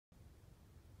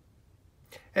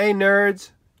Hey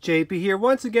nerds, JP here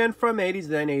once again from 80s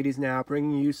then 80s now,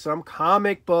 bringing you some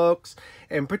comic books.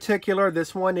 In particular,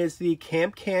 this one is the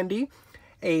Camp Candy,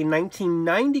 a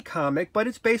 1990 comic, but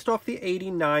it's based off the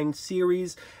 89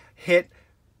 series hit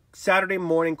Saturday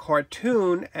morning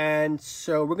cartoon, and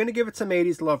so we're going to give it some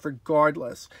 80s love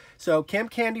regardless. So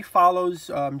Camp Candy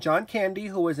follows John Candy,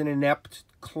 who is an inept,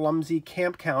 clumsy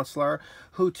camp counselor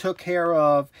who took care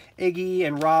of Iggy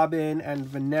and Robin and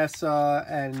Vanessa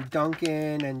and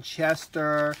Duncan and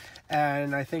Chester,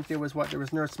 and I think there was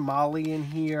Nurse Molly in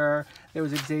here. There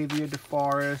was Xavier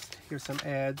DeForest. Here's some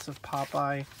ads of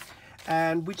Popeye.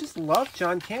 And we just loved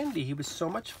John Candy. He was so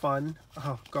much fun.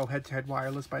 Oh, Go Head to Head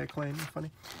Wireless by Acclaim. Funny.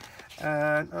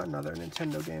 And another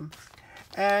Nintendo game.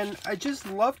 And I just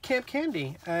loved Camp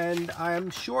Candy. And I'm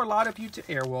sure a lot of you to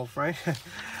Airwolf, right?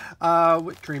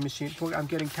 With Dream Machine. I'm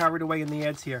getting carried away in the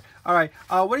ads here. All right.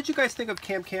 What did you guys think of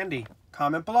Camp Candy?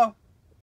 Comment below.